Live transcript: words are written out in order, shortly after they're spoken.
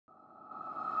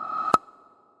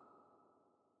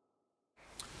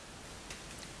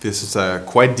This is a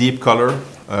quite deep color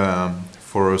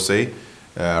for rosé,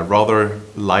 rather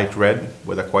light red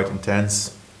with a quite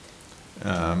intense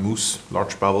mousse,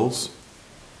 large bubbles.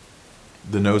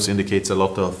 The nose indicates a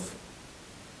lot of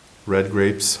red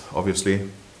grapes,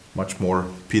 obviously, much more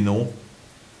Pinot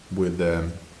with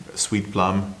sweet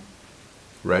plum,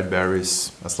 red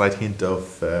berries, a slight hint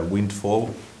of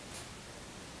windfall,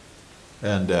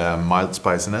 and mild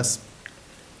spiciness.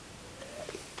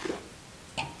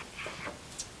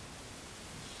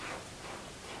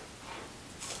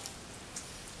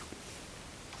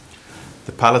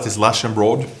 The palate is lush and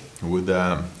broad with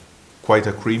quite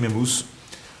a creamy mousse,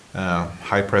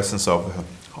 high presence of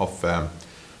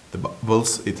the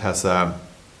bubbles. It has a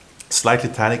slightly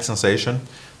tannic sensation.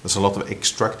 There's a lot of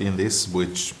extract in this,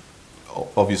 which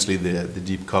obviously the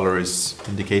deep color is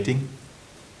indicating.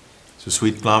 So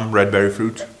sweet plum, red berry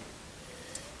fruit.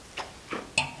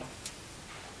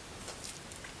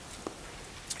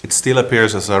 It still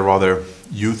appears as a rather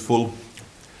youthful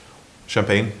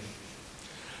champagne.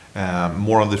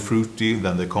 More on the fruity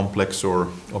than the complex or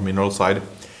mineral side.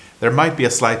 There might be a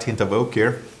slight hint of oak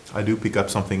here. I do pick up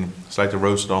something slightly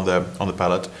roasted on the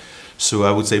palate. So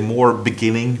I would say more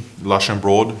beginning, lush and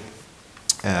broad,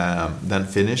 than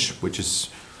finish, which is,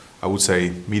 I would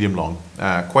say, medium long.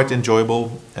 Quite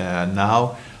enjoyable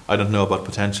now. I don't know about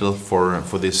potential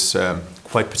for this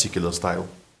quite particular style.